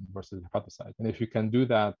neuron versus a hepatocyte? And if you can do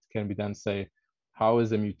that, can we then say, how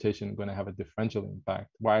is a mutation going to have a differential impact?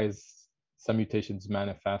 Why is some mutations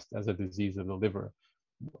manifest as a disease of the liver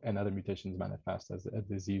and other mutations manifest as a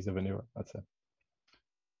disease of a neuron? That's it.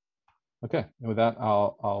 Okay, and with that,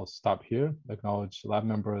 I'll stop here. Acknowledge lab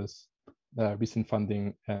members, recent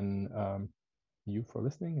funding, and you for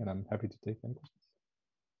listening, and I'm happy to take any questions.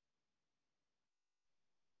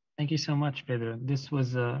 Thank you so much, Pedro. This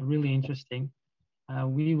was really interesting.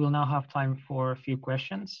 We will now have time for a few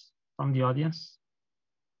questions from the audience.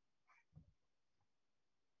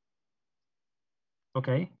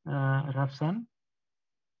 Okay, Rafsan,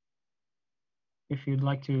 if you'd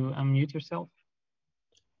like to unmute yourself.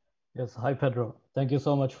 Yes, hi Pedro. Thank you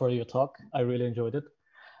so much for your talk. I really enjoyed it.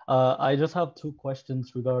 I just have two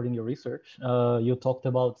questions regarding your research. You talked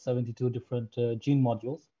about 72 different gene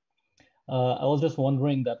modules. I was just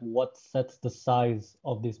wondering that what sets the size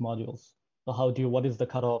of these modules? So what is the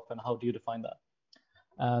cutoff and how do you define that?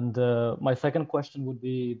 And my second question would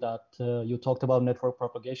be that you talked about network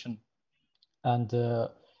propagation. And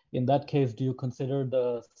in that case, do you consider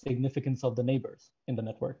the significance of the neighbors in the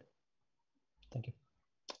network? Thank you.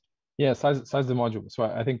 Yeah, size the module. So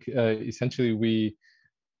I think essentially we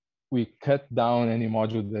cut down any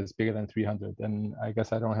module that's bigger than 300, and I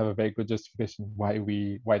guess I don't have a very good justification why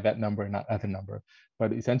that number, not other number.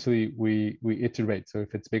 But essentially we iterate. So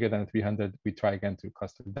if it's bigger than 300, we try again to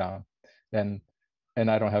cluster down, and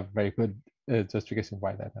I don't have very good justification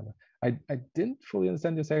why that number. I didn't fully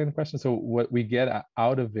understand your second question. So what we get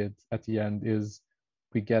out of it at the end is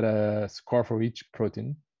we get a score for each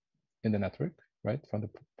protein in the network, right, from the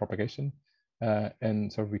propagation,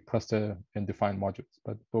 and sort of we cluster and define modules.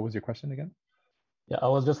 But what was your question again? Yeah, I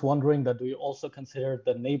was just wondering that do you also consider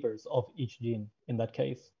the neighbors of each gene in that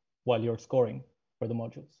case while you're scoring for the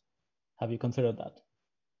modules? Have you considered that?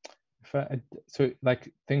 So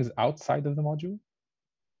like things outside of the module?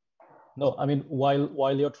 No, I mean,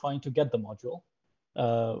 while you're trying to get the module,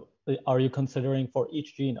 are you considering for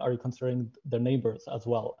each gene, are you considering the neighbors as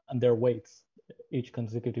well and their weights, each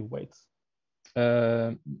consecutive weights?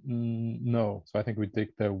 No. So I think we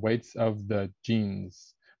take the weights of the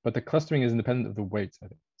genes, but the clustering is independent of the weights, I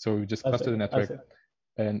think. So we just cluster the network,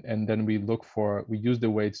 and then we use the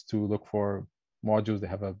weights to look for modules that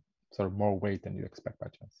have a sort of more weight than you expect by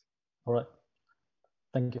chance. All right.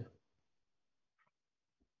 Thank you.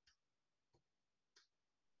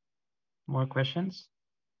 More questions?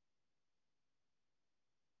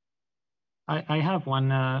 I have one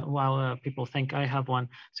while people think. I have one.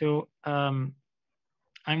 So I'm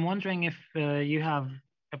wondering if you have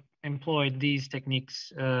employed these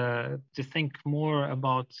techniques to think more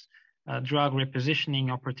about drug repositioning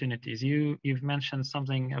opportunities. You've mentioned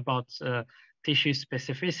something about tissue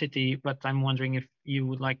specificity, but I'm wondering if you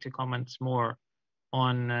would like to comment more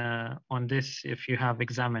on this, if you have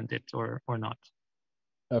examined it or not.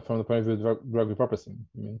 From the point of view of drug repurposing,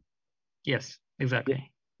 you mean? Yes, exactly.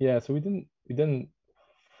 Yeah, so we didn't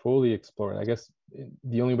fully explore it. I guess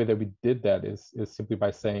the only way that we did that is simply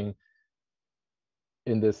by saying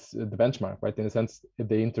in the benchmark, right? In a sense,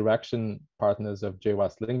 the interaction partners of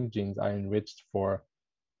GWAS linked genes are enriched for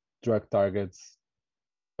drug targets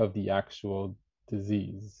of the actual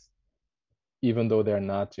disease, even though they're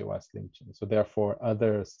not GWAS linked genes. So therefore,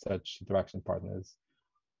 other such interaction partners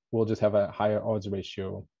will just have a higher odds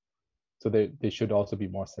ratio. So they should also be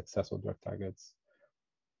more successful drug targets.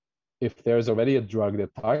 If there's already a drug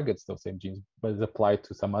that targets those same genes, but is applied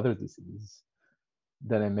to some other disease,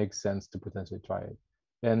 then it makes sense to potentially try it.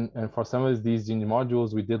 And for some of these gene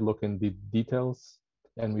modules, we did look in the details,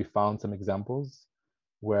 and we found some examples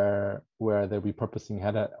where the repurposing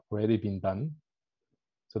had already been done.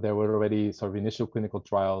 So there were already sort of initial clinical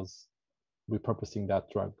trials repurposing that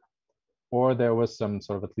drug. Or there was some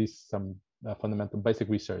sort of at least some fundamental basic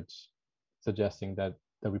research suggesting that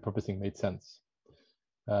the repurposing made sense.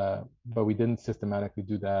 But we didn't systematically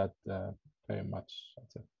do that very much, I'd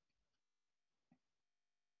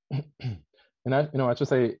say. And I should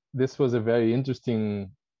say this was a very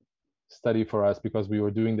interesting study for us because we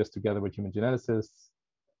were doing this together with human geneticists,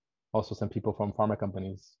 also some people from pharma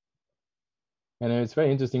companies. And it's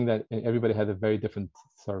very interesting that everybody had a very different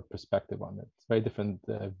sort of perspective on it. It's a very different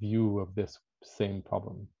view of this same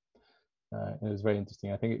problem. And it was very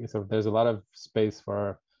interesting. I think there's a lot of space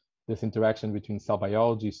for this interaction between cell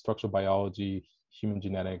biology, structural biology, human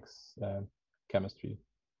genetics, chemistry.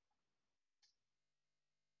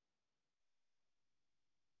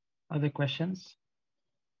 Other questions?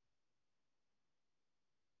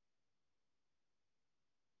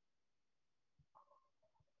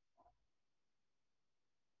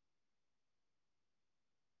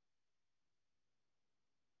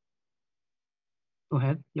 Go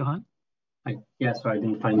ahead, Johan. Yeah, sorry, I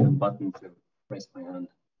didn't find the button to raise my hand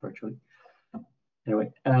virtually.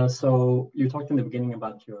 Anyway, so you talked in the beginning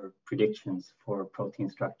about your predictions for protein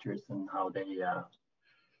structures and how they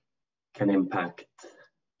can impact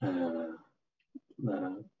a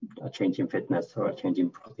change in fitness or a change in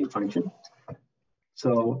protein function.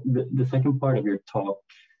 So the second part of your talk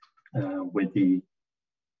with the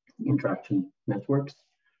interaction networks,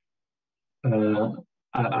 I'm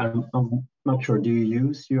not sure, do you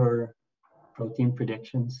use your protein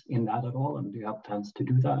predictions in that at all? And do you have plans to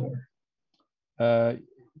do that? Or?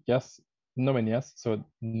 Yes, no and yes. So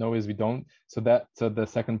no is we don't. So the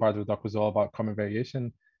second part of the talk was all about common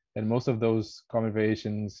variation. And most of those common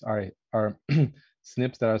variations are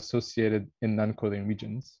SNPs that are associated in non-coding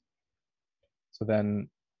regions. So then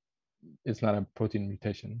it's not a protein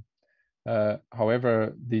mutation.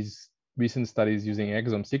 However, these recent studies using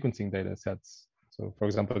exome sequencing data sets, so for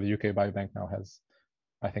example, the UK Biobank now has,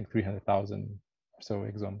 I think, 300,000 or so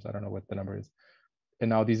exomes. I don't know what the number is. And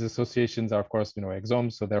now these associations are, of course,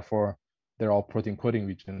 exomes, so therefore they're all protein coding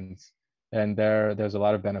regions. And there's a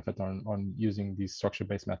lot of benefit on using these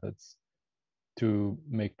structure-based methods to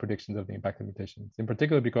make predictions of the impact of mutations. In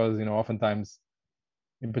particular, because oftentimes,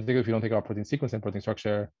 in particular, if you don't take out protein sequence and protein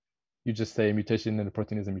structure, you just say mutation in the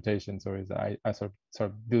protein is a mutation. So is I sort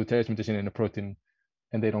of deleterious mutation in a protein,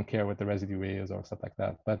 and they don't care what the residue is or stuff like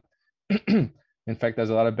that. But in fact, there's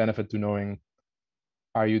a lot of benefit to knowing,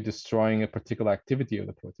 are you destroying a particular activity of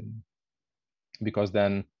the protein? Because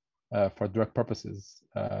then for drug purposes,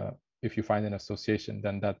 if you find an association,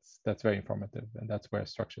 then that's very informative, and that's where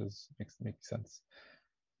structures make sense.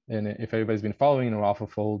 And if everybody's been following,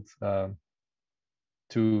 AlphaFold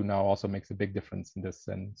 2 now also makes a big difference in this,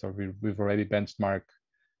 and so we've already benchmarked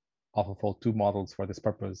AlphaFold 2 models for this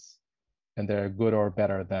purpose, and they're good or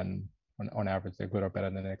better than, on average, they're good or better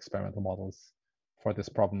than experimental models for this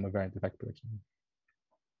problem of variant effect prediction.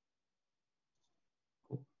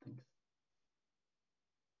 Cool, thanks.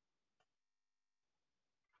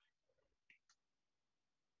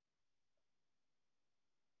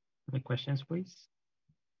 Any questions, please?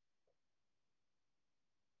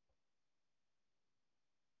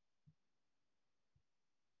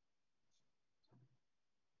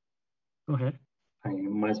 Go ahead. I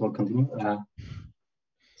might as well continue.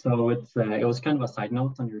 So it was kind of a side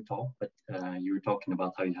note on your talk, but you were talking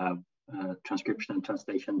about how you have transcription and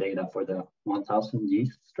translation data for the 1,000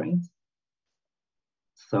 yeast strains.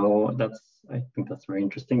 So I think that's very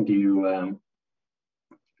interesting. Do you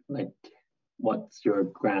what's your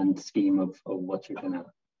grand scheme of what you're gonna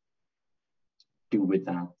do with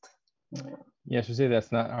that? Yeah, I should say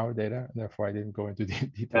that's not our data, therefore I didn't go into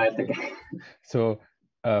details. That's okay. So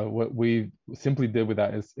what we simply did with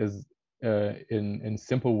that is in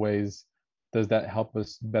simple ways, does that help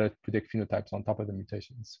us better predict phenotypes on top of the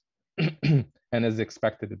mutations? And as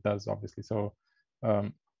expected, it does, obviously. So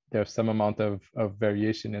there's some amount of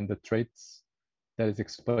variation in the traits that is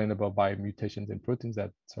explainable by mutations in proteins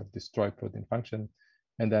that sort of destroy protein function.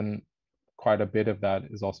 And then quite a bit of that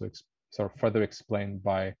is also sort of further explained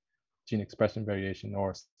by gene expression variation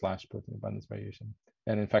or / protein abundance variation.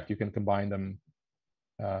 And in fact, you can combine them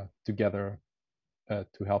together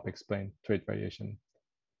to help explain trait variation.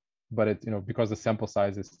 But it, because the sample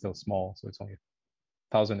size is still small, so it's only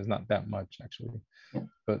 1,000 is not that much actually. Yeah.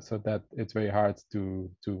 But so that it's very hard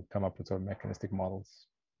to come up with sort of mechanistic models.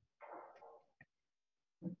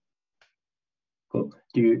 Cool.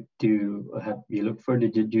 Do you look for,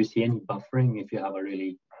 do you see any buffering if you have a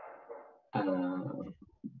really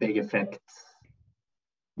big effect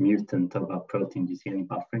mutant of a protein? Do you see any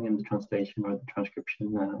buffering in the translation or the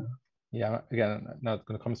transcription? Yeah, again, I'm not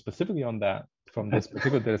going to comment specifically on that from this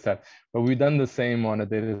particular data set, but we've done the same on a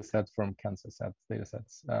data set from cancer data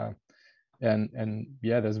sets. And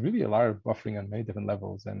yeah, there's really a lot of buffering on many different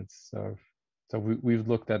levels. And it's so we've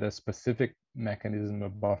looked at a specific mechanism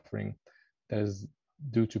of buffering that is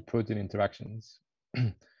due to protein interactions.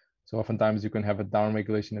 So oftentimes you can have a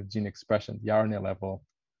downregulation of gene expression at the RNA level,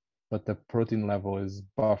 but the protein level is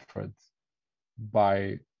buffered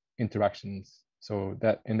by interactions. So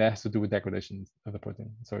that has to do with degradation of the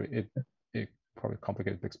protein. So it probably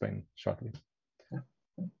complicated to explain shortly.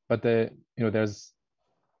 But there's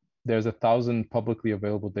 1,000 publicly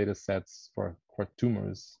available data sets for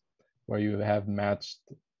tumors where you have matched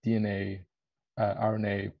DNA,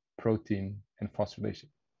 RNA, protein, and phosphorylation.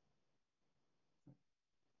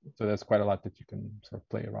 So there's quite a lot that you can sort of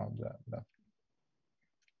play around that.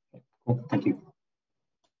 Cool, thank you.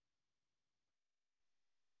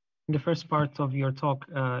 In the first part of your talk,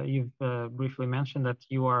 you've briefly mentioned that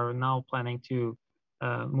you are now planning to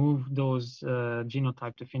move those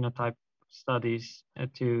genotype to phenotype studies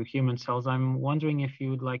to human cells. I'm wondering if you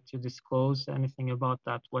would like to disclose anything about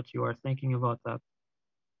that, what you are thinking about that.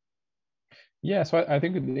 Yeah, so I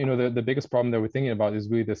think the biggest problem that we're thinking about is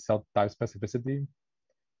really the cell type specificity.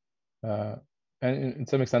 And in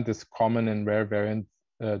some extent, it's common in rare variant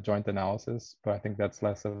joint analysis, but I think that's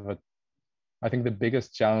less of a. I think the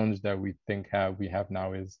biggest challenge that we think we have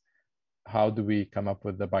now is how do we come up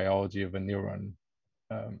with the biology of a neuron?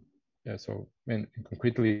 So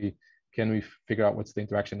concretely, can we figure out what's the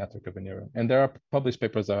interaction network of a neuron? And there are published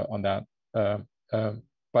papers on that. But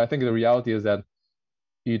I think the reality is that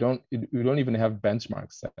you don't even have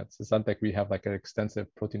benchmark sets. It's not like we have like an extensive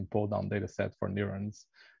protein pull down data set for neurons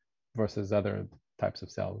versus other types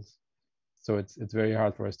of cells. So it's very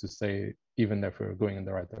hard for us to say even if we're going in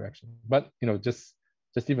the right direction. But just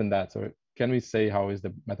even that. So can we say how is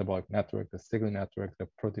the metabolic network, the signaling network, the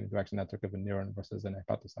protein interaction network of a neuron versus an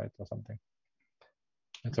hepatocyte or something?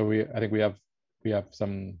 And so I think we have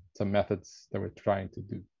some methods that we're trying to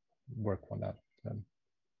work on that.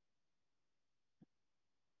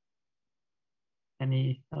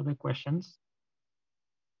 Any other questions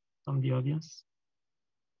from the audience?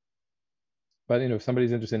 But if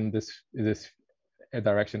somebody's interested in this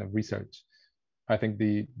direction of research, I think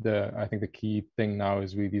the key thing now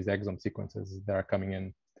is really these exome sequences that are coming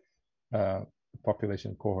in,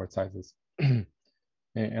 population cohort sizes. And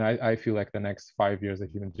I feel like the next 5 years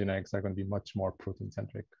of human genetics are going to be much more protein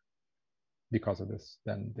centric because of this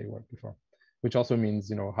than they were before, which also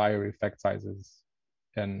means higher effect sizes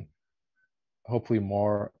and hopefully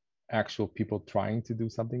more actual people trying to do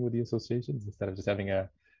something with the associations instead of just having a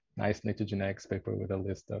nice Nature Genetics paper with a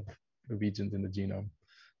list of regions in the genome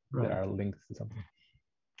that are linked to something.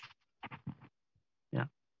 Yeah.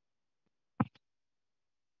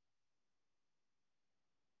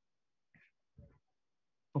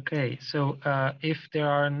 Okay, so if there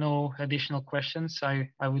are no additional questions, I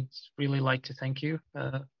would really like to thank you,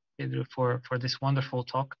 Pedro, for this wonderful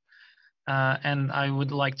talk. And I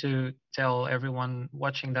would like to tell everyone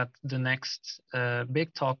watching that the next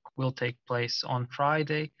big talk will take place on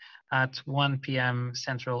Friday at 1 p.m.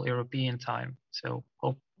 Central European time. So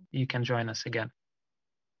hope you can join us again.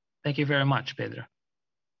 Thank you very much, Pedro.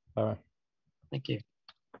 All right. Thank you.